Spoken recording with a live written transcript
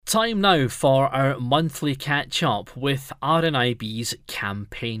Time now for our monthly catch-up with RNIB's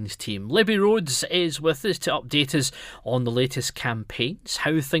campaigns team. Libby Rhodes is with us to update us on the latest campaigns,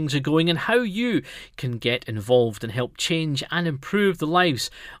 how things are going and how you can get involved and help change and improve the lives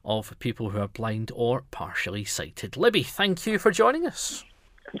of people who are blind or partially sighted. Libby, thank you for joining us.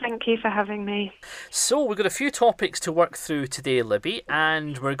 Thank you for having me. So we've got a few topics to work through today, Libby,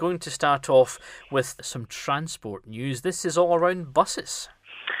 and we're going to start off with some transport news. This is all around buses.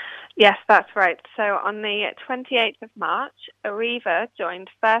 Yes, that's right. So on the 28th of March, Arriva joined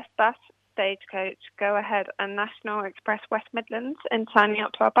First Bus, Stagecoach, Go Ahead and National Express West Midlands in signing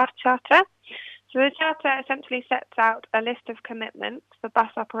up to our bus charter. So the charter essentially sets out a list of commitments for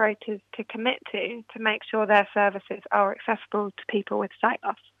bus operators to commit to make sure their services are accessible to people with sight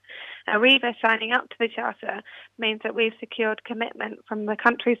loss. Arriva signing up to the charter means that we've secured commitment from the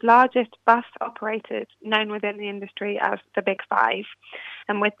country's largest bus operators, known within the industry as the Big Five.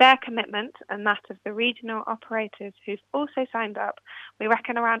 And with their commitment and that of the regional operators who've also signed up, we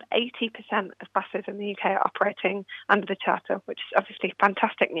reckon around 80% of buses in the UK are operating under the charter, which is obviously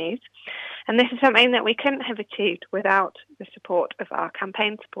fantastic news. And this is something that we couldn't have achieved without the support of our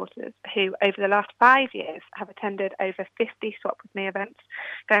campaign supporters, who over the last 5 years have attended over 50 Swap With Me events,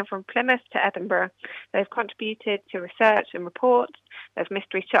 going from Plymouth to Edinburgh. They've contributed to research and reports, they've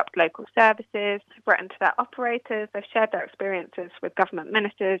mystery shopped local services, they've written to their operators, they've shared their experiences with government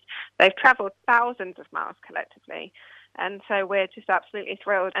ministers, they've travelled thousands of miles collectively. And so we're just absolutely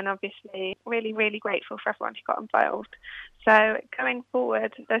thrilled and obviously really, really grateful for everyone who got involved. So going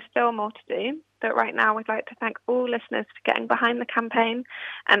forward, there's still more to do. But right now, we'd like to thank all listeners for getting behind the campaign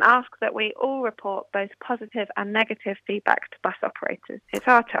and ask that we all report both positive and negative feedback to bus operators. It's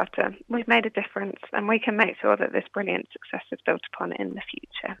our charter. We've made a difference and we can make sure that this brilliant success is built upon in the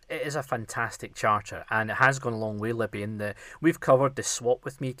future. It is a fantastic charter and it has gone a long way, Libby. We've covered the Swap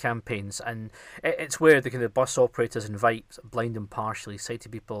With Me campaigns, and it's where the kind of bus operators invite blind and partially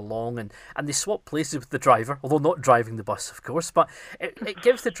sighted people along and they swap places with the driver, although not driving the bus, of course, but it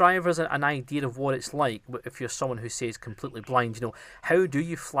gives the drivers an idea of what it's like if you're someone who says completely blind. You know, how do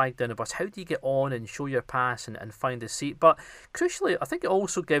you flag down a bus? How do you get on and show your pass and find a seat? But crucially, I think it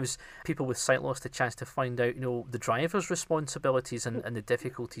also gives people with sight loss the chance to find out, the driver's responsibilities and the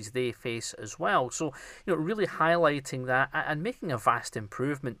difficulties they face as well. So, really highlighting that and making a vast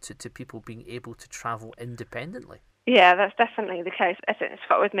improvement to people being able to travel independently. Yeah, that's definitely the case. I think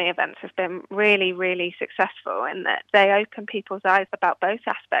Swap With Me events have been really, really successful in that they open people's eyes about both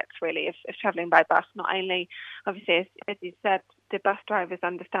aspects, really, of travelling by bus. Not only, obviously, as you said, do bus drivers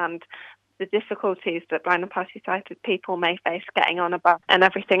understand the difficulties that blind and partially sighted people may face getting on a bus and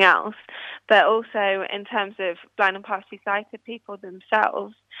everything else, but also in terms of blind and partially sighted people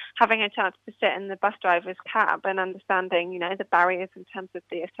themselves, having a chance to sit in the bus driver's cab and understanding, the barriers in terms of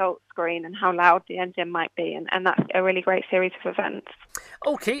the assault screen and how loud the engine might be, and that's a really great series of events.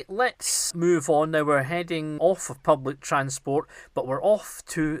 Okay, let's move on now. We're heading off of public transport, but we're off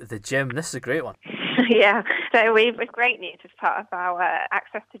to the gym. This is a great one. Yeah, so we've great news as part of our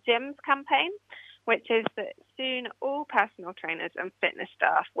Access to Gyms campaign, which is that soon all personal trainers and fitness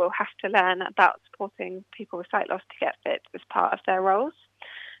staff will have to learn about supporting people with sight loss to get fit as part of their roles.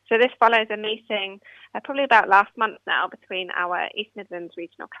 So this follows a meeting probably about last month now between our East Midlands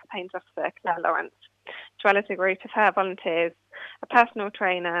Regional Campaigns Officer, Claire Lawrence, as well as a group of her volunteers, a personal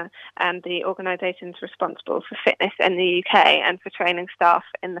trainer and the organisations responsible for fitness in the UK and for training staff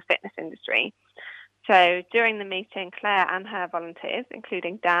in the fitness industry. So during the meeting, Claire and her volunteers,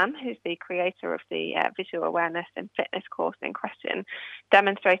 including Dan, who's the creator of the visual awareness and fitness course in question,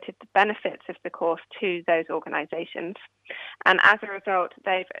 demonstrated the benefits of the course to those organisations. And as a result,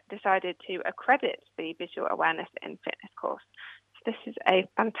 they've decided to accredit the visual awareness and fitness course. This is a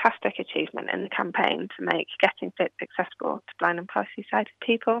fantastic achievement in the campaign to make getting fit accessible to blind and partially sighted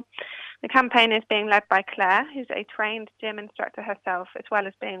people. The campaign is being led by Claire, who's a trained gym instructor herself, as well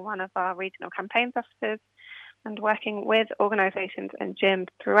as being one of our regional campaigns officers, and working with organisations and gyms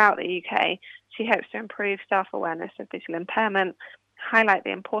throughout the UK. She hopes to improve staff awareness of visual impairment, highlight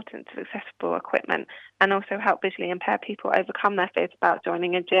the importance of accessible equipment, and also help visually impaired people overcome their fears about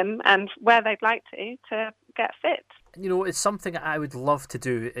joining a gym and where they'd like to get fit. It's something I would love to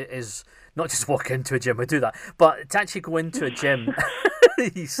do, is not just walk into a gym, I do that, but to actually go into a gym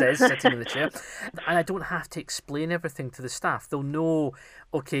he says, sitting in the chair. And I don't have to explain everything to the staff. They'll know,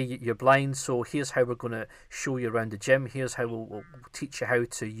 okay, you're blind, so here's how we're going to show you around the gym. Here's how we'll teach you how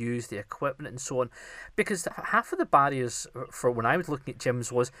to use the equipment and so on. Because half of the barriers for when I was looking at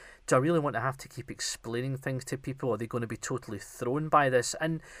gyms was, do I really want to have to keep explaining things to people? Are they going to be totally thrown by this?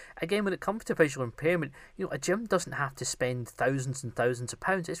 And again, when it comes to visual impairment, a gym doesn't have to spend thousands and thousands of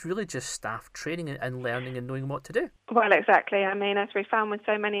pounds. It's really just staff training and learning and knowing what to do. Well, exactly. I mean, as we found with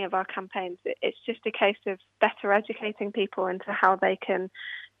so many of our campaigns, it's just a case of better educating people into how they can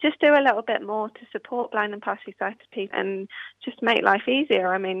just do a little bit more to support blind and partially sighted people and just make life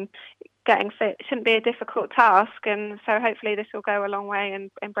easier. I mean, getting fit shouldn't be a difficult task, and so hopefully this will go a long way in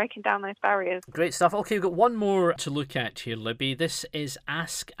breaking down those barriers. Great stuff. Okay, we've got one more to look at here, Libby. This is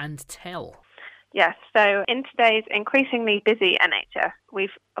Ask and Tell. Yes, so in today's increasingly busy NHS, we've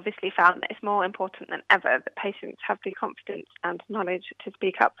obviously found that it's more important than ever that patients have the confidence and knowledge to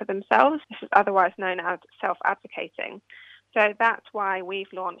speak up for themselves. This is otherwise known as self-advocating. So that's why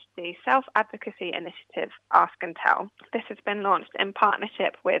we've launched the self-advocacy initiative, Ask and Tell. This has been launched in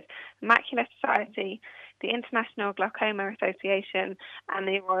partnership with the Macular Society, the International Glaucoma Association, and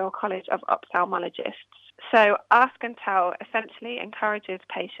the Royal College of Ophthalmologists. So Ask and Tell essentially encourages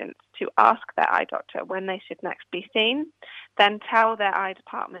patients to ask their eye doctor when they should next be seen, then tell their eye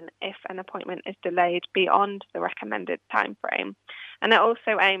department if an appointment is delayed beyond the recommended time frame. And it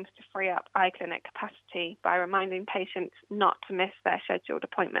also aims to free up eye clinic capacity by reminding patients not to miss their scheduled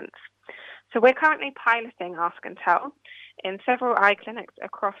appointments. So we're currently piloting Ask and Tell in several eye clinics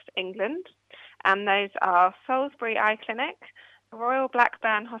across England, and those are Salisbury Eye Clinic, Royal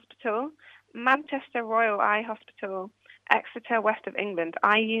Blackburn Hospital, Manchester Royal Eye Hospital, Exeter West of England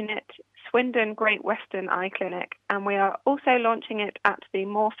Eye Unit, Swindon Great Western Eye Clinic, and we are also launching it at the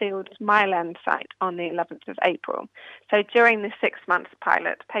Moorfields Mile End site on the 11th of April. So during the 6-month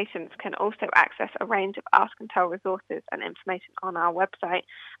pilot, patients can also access a range of Ask and Tell resources and information on our website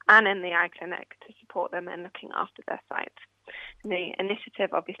and in the eye clinic to support them in looking after their sight. The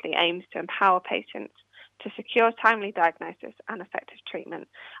initiative obviously aims to empower patients to secure timely diagnosis and effective treatment,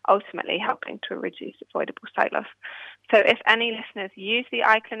 ultimately helping to reduce avoidable sight loss. So if any listeners use the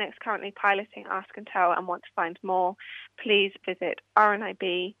eye clinics currently piloting Ask and Tell and want to find more, please visit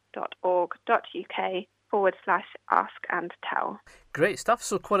rnib.org.uk/ask and tell. Great stuff.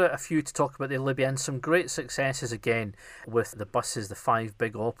 So quite a few to talk about there, Libby, and some great successes again with the buses, the 5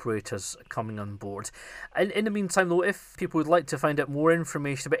 big operators coming on board. And in the meantime, though, if people would like to find out more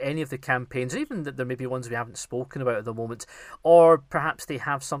information about any of the campaigns, even that there may be ones we haven't spoken about at the moment, or perhaps they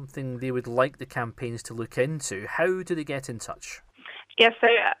have something they would like the campaigns to look into, how do they get in touch? Yes, so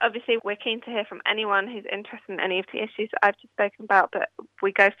obviously we're keen to hear from anyone who's interested in any of the issues that I've just spoken about, but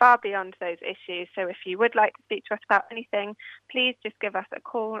we go far beyond those issues. So if you would like to speak to us about anything, please just give us a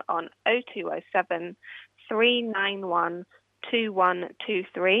call on 0207 391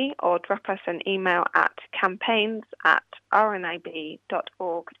 2123 or drop us an email at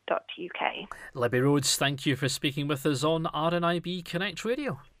campaigns@rnib.org.uk. Libby Rhodes, thank you for speaking with us on RNIB Connect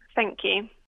Radio. Thank you.